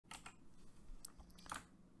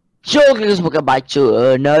So guys, welcome back to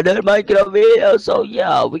another Minecraft video. So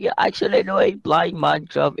yeah, we are actually doing playing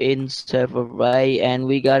Minecraft in server Ray, and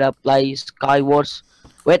we gotta play Skywars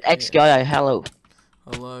with Yeah. XQ. Hello,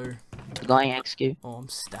 Hello. going XQ. Oh, I'm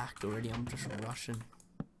stacked already. I'm just rushing.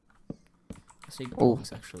 I see Oh,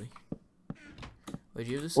 blocks actually. Wait,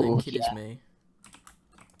 you have the same oh kit as yeah. me?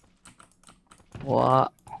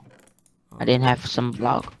 What? I Oh, didn't have some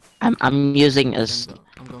block. I'm using a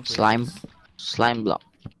I'm going for slime this. slime block.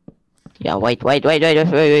 Yeah. Wait. No,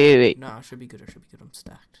 I should be good. I should be good. I'm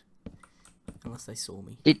stacked. Unless they saw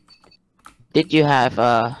me. Did you have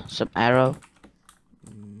some arrow?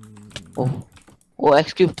 No. Oh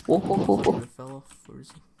XQ. It fell off. Where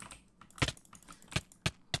is he?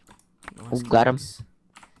 Oh, Nice, got him. Clinks.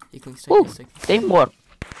 Hey, Clinks, Oh, take this. teamwork.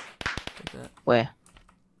 Take that. Where?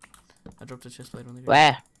 I dropped a chest plate on the ground.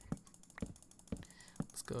 Where?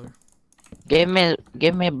 Let's go. Give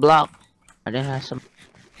me a block. I don't have some.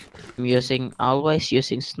 I'm always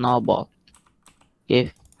using snowball.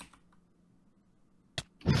 Give.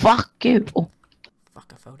 Fuck you. Oh,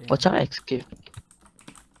 Fuck, I fell down. what's our XQ?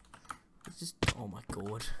 It's just. Oh my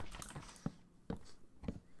god.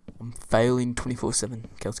 I'm failing 24/7. Okay,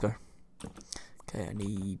 let's go. Okay, I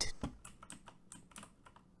need.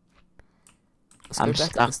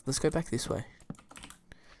 Let's go back this way.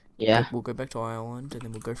 Yeah. We'll go back to our island, and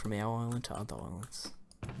then we'll go from our island to other islands.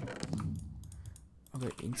 I'll go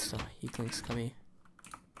Insta. Here, Clinks, come here.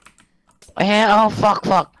 Oh, yeah, oh fuck.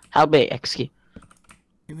 Help me, XQ.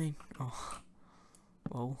 You mean? Oh.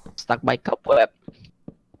 Well. Stuck by cobweb.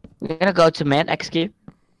 We're gonna go to mid, XQ.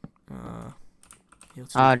 Yeah,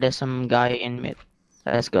 let's do it. There's some guy in mid.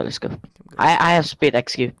 Let's go. Come go. I have speed,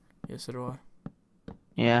 XQ. Yes, so do I.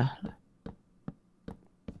 Yeah.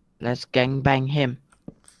 Let's gangbang him.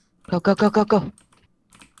 Go.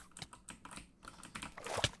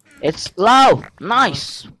 It's low.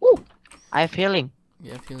 Nice. Woo. I have healing.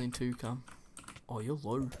 Yeah, feeling too, come. Oh, you're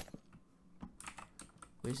low.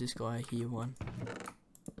 Where's this guy? Here, one.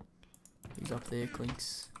 He's up there,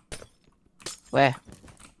 Clinks. Where?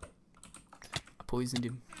 I poisoned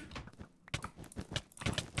him.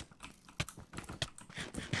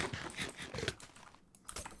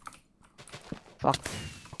 Fuck.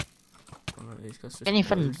 Oh no, these guys just Can you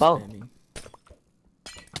even load bow? spamming.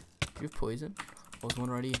 Do you have poison? Oh, there's one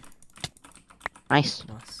right here. Nice.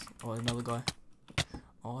 Nice. Oh, another guy.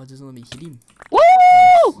 Oh, it doesn't let me hit him. Woo!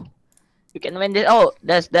 Nice. You can win this. Oh,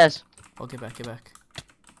 there's. Oh, get back.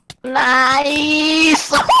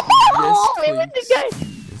 Nice! We win the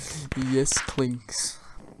game. Yes, Clinks.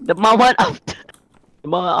 The moment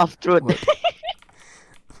of truth. What?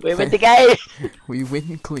 We win the game. We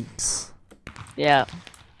win, Clinks. Yeah.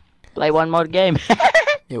 Play one more game.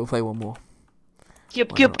 Yeah, we'll play one more.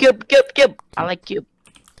 Cube. Why not? I like cube.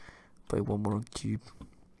 Play one more on Cube.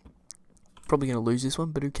 Probably gonna lose this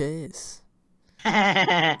one, but who cares?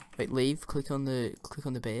 Wait, leave. Click on the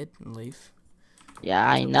bed and leave. Yeah,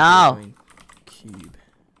 I know. Join Cube.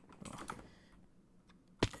 Oh.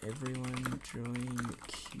 Everyone join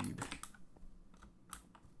Cube.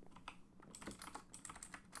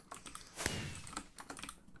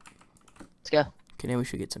 Let's go. Okay, now we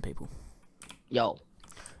should get some people. Yo.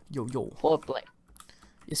 Yo. Four play.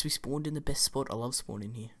 Yes, we spawned in the best spot. I love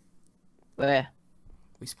spawning here. Where?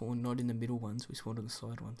 We spawned not in the middle ones. We spawned on the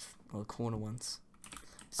side ones or the corner ones.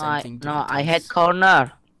 Same thing. No, I different had times.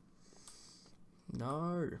 corner.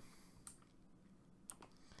 No.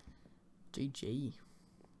 GG.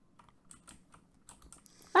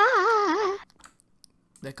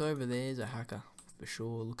 That guy over there is a hacker for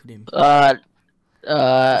sure. Look at him.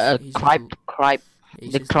 He's Cripe.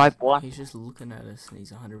 He's The just, cripe one. He's just looking at us, and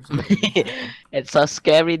he's 100%. It's so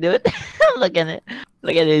scary, dude. Look at it.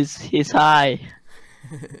 Look at his eye.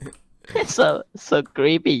 It's so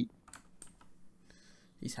creepy.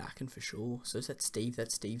 He's hacking for sure. So is that Steve?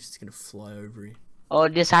 That Steve's just gonna fly over here. Oh,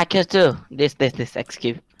 this hacker too. This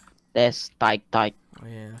XQ. There's Tyke. Oh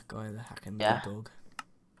yeah, that guy, the hacking Yeah. little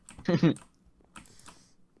dog.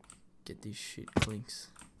 Get this shit, Clinks.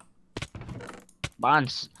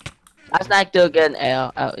 Bonds. That's like to again.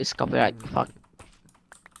 It's copyright. Fuck.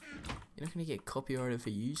 You're not gonna get copyrighted for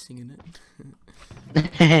you singing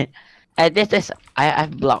it. This I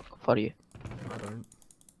have block for you. I don't.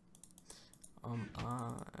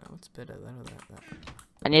 What's better, that or that?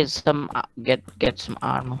 I need some get some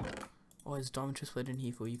armor. Oh, there's diamond chest plate in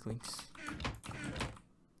here for you, Clinks.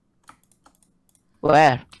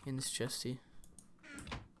 Where? In this chest here.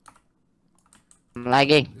 I'm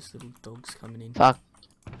lagging. This little dog's coming in. Fuck.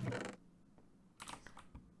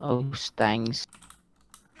 Oh, stangs.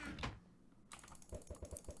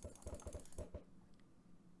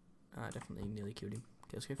 I definitely nearly killed him.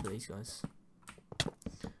 Okay, let's go for these guys.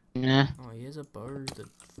 Yeah. Oh, here's a bow, the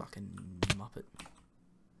fucking muppet.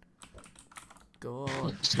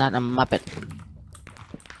 God. It's not a muppet.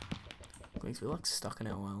 We're like stuck on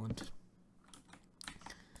our island.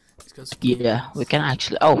 These guys are Yeah, we can cannons.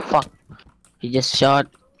 actually. Oh fuck! He just shot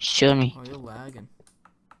me. Oh, you're lagging.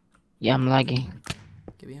 Yeah, I'm lagging.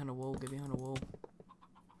 Get behind a wall, get behind a wall.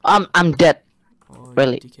 I'm dead. Oh,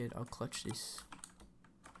 Really? you dickhead, I'll clutch this.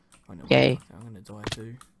 Oh no, Okay. fuck, I'm gonna die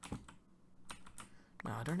too.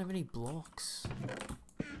 Nah, I don't have any blocks.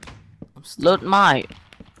 I'm stuck. Load my.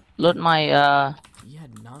 You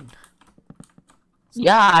had none.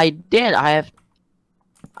 Yeah, I did. I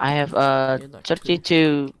have You had like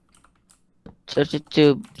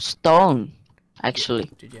 32 stone actually.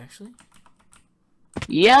 Did you actually?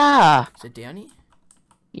 Yeah. Is it down here?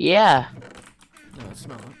 Yeah. No, it's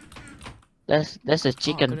not. That's a Oh,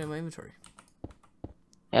 chicken. got it in my inventory.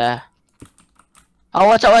 Yeah. Oh,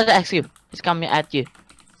 watch out! Watch you. It's coming at you.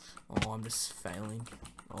 Oh, I'm just failing.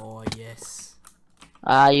 Oh, yes.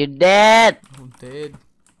 You dead. I'm dead.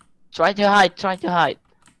 Try to hide. Try to hide.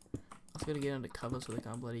 I was gonna get under cover so they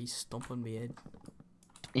can't bloody stomp on me head.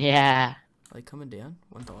 Yeah. Are they coming down?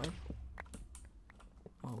 One died.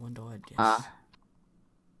 Oh, one died, yes.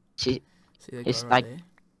 She. See that it's guy like- right there?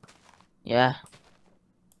 Yeah.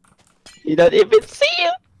 He don't even see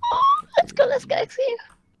you. Oh, let's go. Let's see you.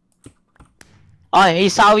 Oh, he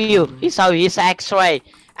saw you. He saw you. He's X-ray.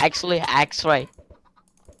 Actually, X-ray.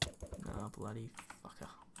 Nah, bloody fucker.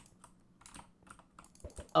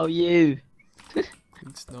 Oh, you.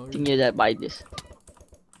 It's no. Think you that by this.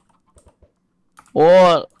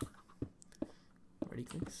 Oh, Ready,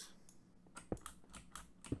 Clinks?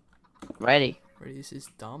 ready. Ready, this is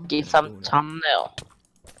dumb. Give I'm some doing it. thumbnail.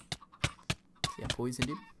 See, I poisoned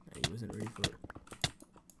him. And he wasn't ready for it.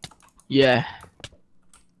 Yeah.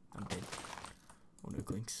 I'm dead. Oh no,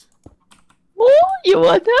 Clinks. Oh, you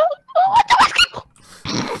want to? Oh, what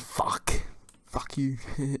the Fuck. Fuck you.